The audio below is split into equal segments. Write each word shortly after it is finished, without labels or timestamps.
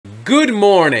Good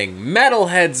morning,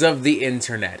 metalheads of the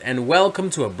internet, and welcome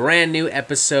to a brand new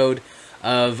episode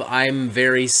of I'm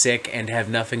very sick and have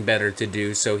nothing better to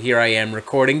do, so here I am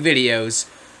recording videos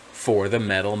for the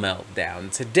Metal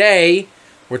Meltdown. Today,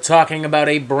 we're talking about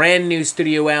a brand new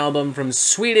studio album from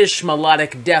Swedish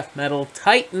melodic death metal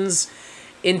titans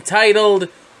entitled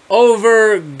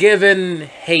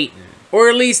Övergivenheten. Or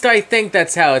at least I think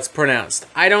that's how it's pronounced.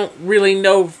 I don't really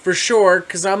know for sure,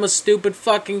 because I'm a stupid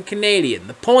fucking Canadian.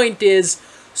 The point is,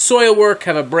 Soilwork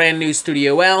have a brand new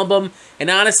studio album, and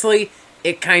honestly,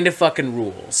 it kind of fucking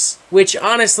rules. Which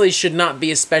honestly should not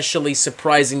be especially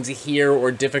surprising to hear or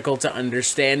difficult to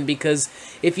understand, because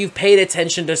if you've paid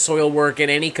attention to Soilwork in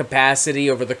any capacity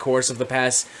over the course of the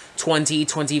past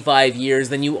 20-25 years,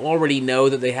 then you already know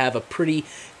that they have a pretty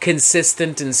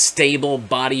consistent and stable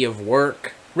body of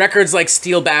work. Records like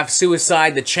Steel Bath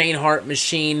Suicide, The Chain Heart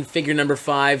Machine, Figure Number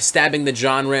 5, Stabbing the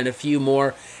Genre, and a few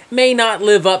more may not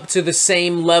live up to the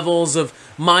same levels of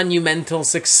monumental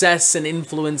success and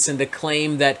influence and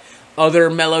acclaim that other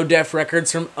MELO-DEATH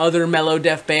records from other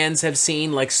MELO-DEATH bands have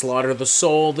seen, like Slaughter the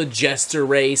Soul, The Jester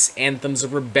Race, Anthems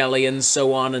of Rebellion,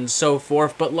 so on and so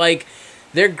forth, but like,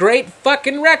 they're great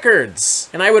fucking records.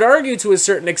 And I would argue to a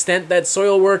certain extent that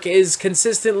Soilwork is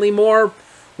consistently more,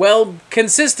 well,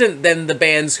 consistent than the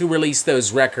bands who released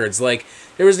those records. Like,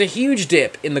 there was a huge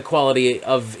dip in the quality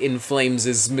of In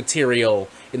Flames' material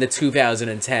in the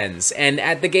 2010s, and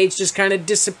At the Gates just kind of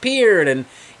disappeared, and,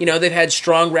 you know, they've had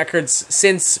strong records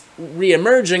since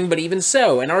re-emerging, but even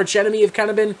so, and Arch Enemy have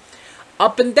kind of been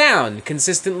up and down,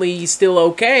 consistently still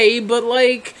okay, but,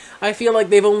 like, I feel like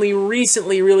they've only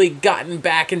recently really gotten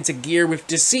back into gear with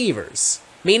Deceivers.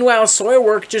 Meanwhile,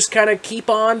 Soilwork just kind of keep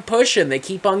on pushing. They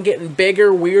keep on getting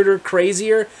bigger, weirder,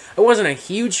 crazier. I wasn't a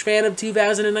huge fan of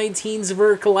 2019's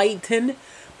Övergivenheten,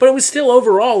 but it was still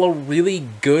overall a really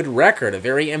good record, a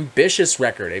very ambitious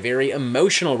record, a very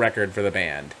emotional record for the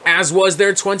band. As was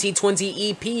their 2020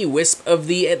 EP, Wisp of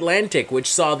the Atlantic,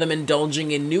 which saw them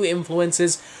indulging in new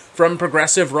influences from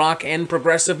progressive rock and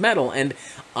progressive metal, and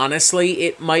honestly,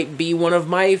 it might be one of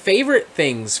my favorite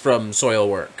things from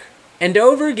Soilwork. And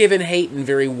Övergivenheten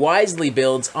very wisely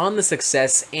builds on the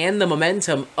success and the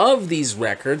momentum of these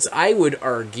records, I would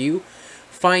argue,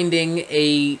 finding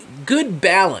a good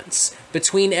balance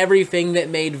between everything that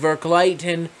made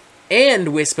Övergivenheten and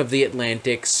Wisp of the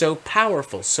Atlantic so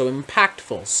powerful, so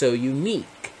impactful, so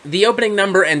unique. The opening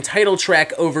number and title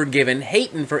track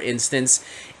Övergivenheten, for instance,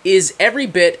 is every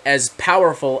bit as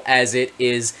powerful as it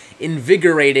is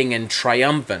invigorating and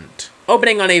triumphant.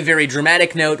 Opening on a very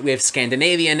dramatic note with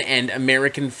Scandinavian and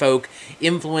American folk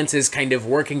influences kind of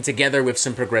working together with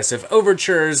some progressive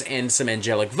overtures and some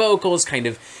angelic vocals, kind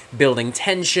of building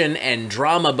tension and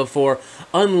drama before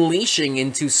unleashing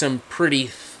into some pretty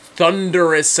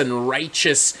thunderous and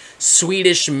righteous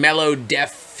Swedish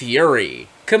MELO-DEATH fury.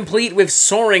 Complete with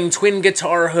soaring twin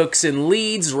guitar hooks and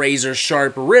leads,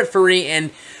 razor-sharp riffery,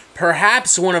 and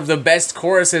perhaps one of the best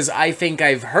choruses I think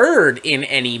I've heard in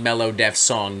any MELO-DEATH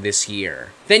song this year.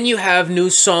 Then you have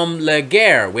Nous sommes la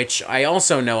guerre, which I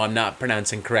also know I'm not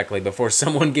pronouncing correctly before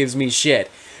someone gives me shit,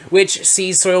 which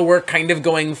sees Soilwork kind of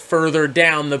going further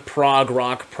down the prog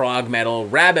rock, prog metal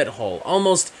rabbit hole,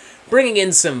 almost bringing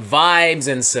in some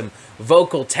vibes and some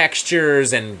vocal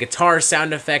textures and guitar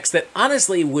sound effects that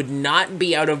honestly would not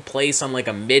be out of place on like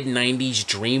a mid-90s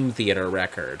Dream Theater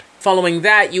record. Following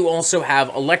that, you also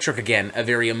have Electric again, a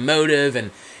very emotive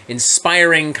and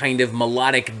inspiring kind of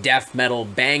melodic death metal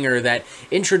banger that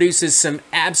introduces some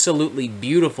absolutely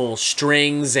beautiful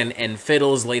strings and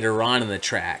fiddles later on in the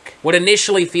track. What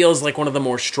initially feels like one of the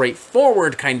more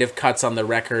straightforward kind of cuts on the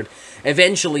record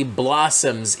eventually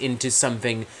blossoms into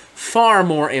something far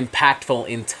more impactful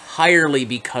entirely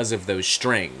because of those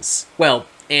strings. Well,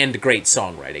 and great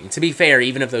songwriting. To be fair,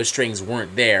 even if those strings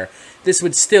weren't there, this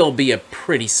would still be a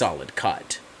pretty solid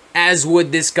cut. As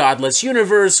would This Godless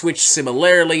Universe, which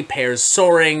similarly pairs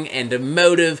soaring and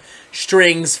emotive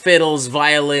strings, fiddles,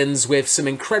 violins with some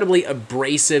incredibly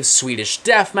abrasive Swedish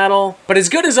death metal. But as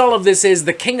good as all of this is,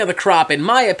 the king of the crop, in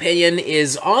my opinion,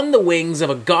 is On the Wings of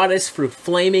a Goddess Through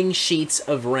Flaming Sheets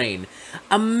of Rain.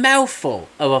 A mouthful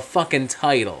of a fucking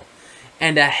title.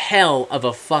 And a hell of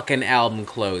a fucking album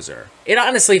closer. It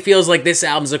honestly feels like this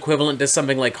album's equivalent to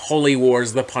something like Holy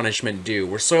War's The Punishment Due,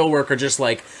 where Soilwork are just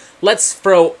like, let's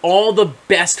throw all the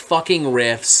best fucking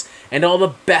riffs and all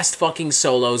the best fucking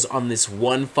solos on this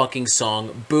one fucking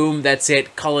song. Boom, that's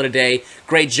it, call it a day.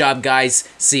 Great job, guys,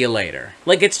 see you later.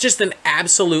 Like, it's just an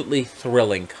absolutely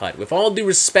thrilling cut. With all due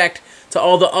respect to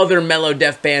all the other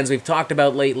MELO-DEATH bands we've talked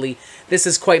about lately, this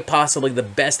is quite possibly the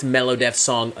best MELO-DEATH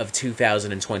song of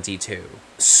 2022.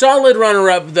 Solid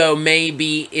runner-up, though, may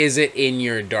be Is It In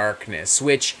Your Darkness,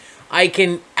 which I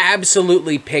can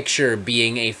absolutely picture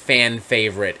being a fan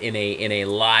favorite in a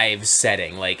live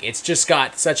setting. Like, it's just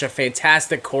got such a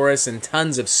fantastic chorus and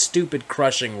tons of stupid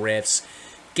crushing riffs.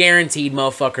 Guaranteed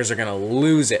motherfuckers are gonna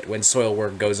lose it when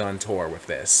Soilwork goes on tour with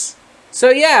this. So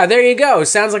yeah, there you go.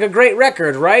 Sounds like a great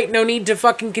record, right? No need to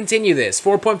fucking continue this.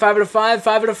 4.5 out of 5,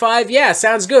 5 out of 5? Yeah,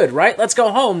 sounds good, right? Let's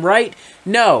go home, right?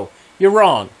 No, you're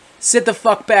wrong. Sit the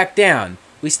fuck back down.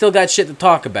 We still got shit to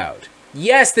talk about.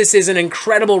 Yes, this is an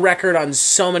incredible record on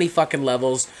so many fucking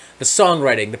levels. The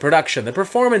songwriting, the production, the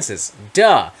performances.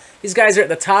 Duh. These guys are at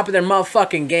the top of their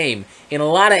motherfucking game in a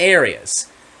lot of areas.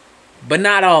 But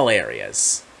not all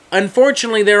areas.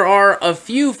 Unfortunately, there are a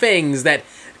few things that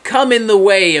come in the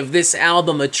way of this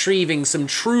album achieving some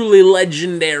truly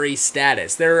legendary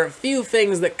status. There are a few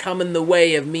things that come in the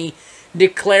way of me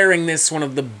declaring this one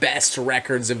of the best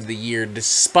records of the year,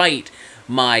 despite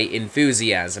my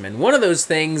enthusiasm. And one of those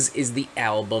things is the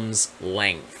album's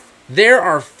length. There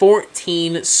are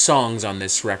 14 songs on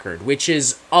this record, which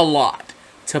is a lot,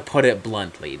 to put it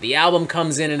bluntly. The album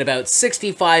comes in at about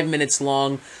 65 minutes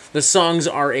long. The songs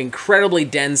are incredibly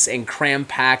dense and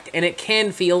cram-packed, and it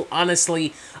can feel,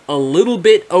 honestly, a little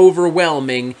bit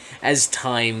overwhelming as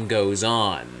time goes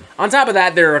on. On top of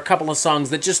that, there are a couple of songs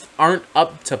that just aren't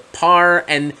up to par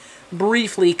and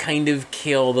briefly kind of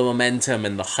kill the momentum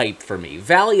and the hype for me.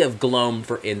 Valley of Gloam,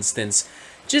 for instance,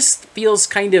 just feels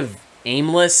kind of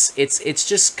aimless. It's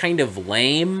just kind of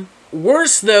lame.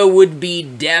 Worse, though, would be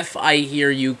Deaf I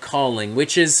Hear You Calling,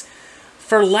 which is,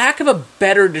 for lack of a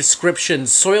better description,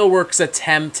 Soilwork's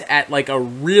attempt at like a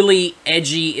really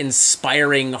edgy,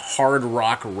 inspiring hard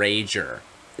rock rager.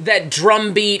 That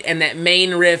drum beat and that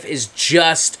main riff is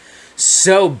just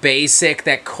so basic.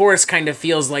 That chorus kind of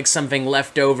feels like something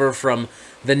left over from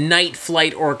the Night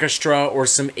Flight Orchestra or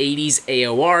some 80s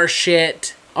AOR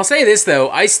shit. I'll say this, though,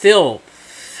 I still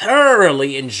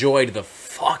thoroughly enjoyed the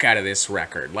fuck out of this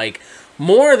record. Like,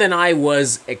 more than I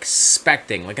was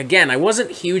expecting. Like, again, I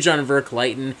wasn't huge on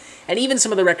Verkleiten, and even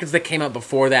some of the records that came out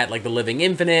before that, like The Living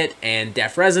Infinite and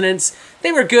Deaf Resonance,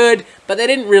 they were good, but they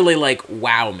didn't really, like,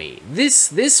 wow me. This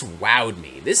wowed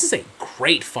me. This is a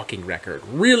great fucking record.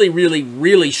 Really, really,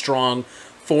 really strong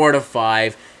 4 out of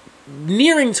 5.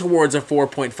 Nearing towards a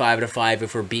 4.5 out of 5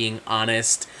 if we're being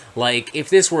honest. Like, if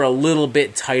this were a little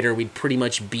bit tighter, we'd pretty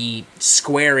much be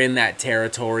square in that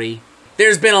territory.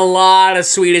 There's been a lot of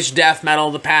Swedish death metal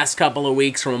the past couple of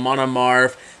weeks from Amon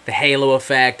Amarth, The Halo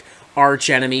Effect, Arch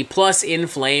Enemy, plus In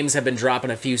Flames have been dropping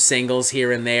a few singles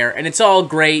here and there, and it's all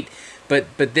great, but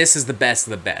this is the best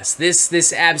of the best.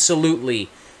 This absolutely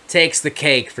takes the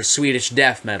cake for Swedish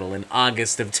death metal in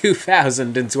August of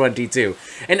 2022.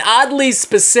 An oddly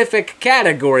specific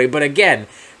category, but again,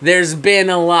 there's been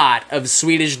a lot of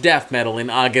Swedish death metal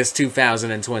in August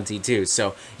 2022,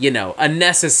 so, you know, a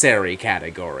necessary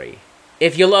category.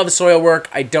 If you love Soilwork,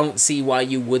 I don't see why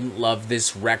you wouldn't love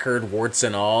this record, warts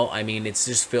and all. I mean, it's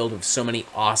just filled with so many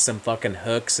awesome fucking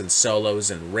hooks and solos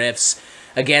and riffs.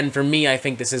 Again, for me, I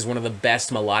think this is one of the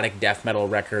best melodic death metal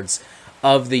records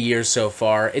of the year so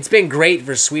far. It's been great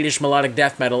for Swedish melodic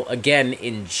death metal, again,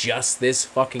 in just this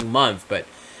fucking month, but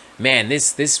man,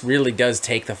 this really does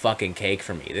take the fucking cake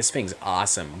for me. This thing's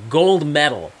awesome. Gold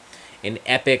medal in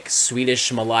epic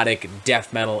Swedish melodic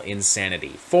death metal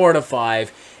insanity. 4 out of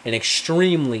 5. An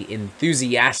extremely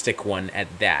enthusiastic one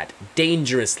at that.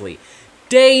 Dangerously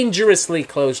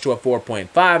close to a 4.5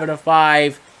 out of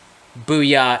 5.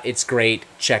 Booyah, it's great.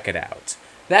 Check it out.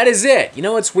 That is it. You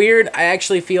know what's weird? I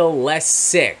actually feel less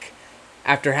sick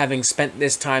after having spent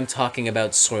this time talking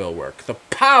about Soilwork. The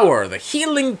power, the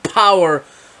healing power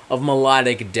of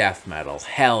melodic death metal.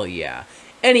 Hell yeah.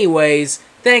 Anyways,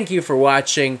 thank you for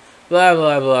watching. Blah,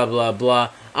 blah, blah, blah, blah.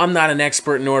 I'm not an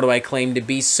expert, nor do I claim to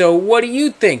be, so what do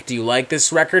you think? Do you like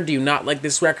this record? Do you not like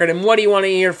this record? And what do you want to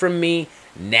hear from me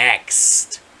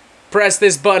next? Press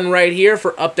this button right here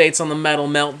for updates on the Metal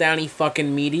Meltdown fucking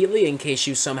immediately, in case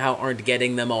you somehow aren't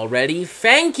getting them already.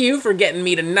 Thank you for getting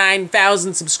me to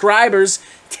 9,000 subscribers,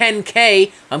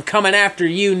 10K. I'm coming after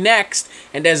you next.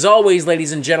 And as always,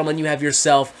 ladies and gentlemen, you have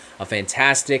yourself a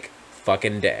fantastic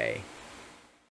fucking day.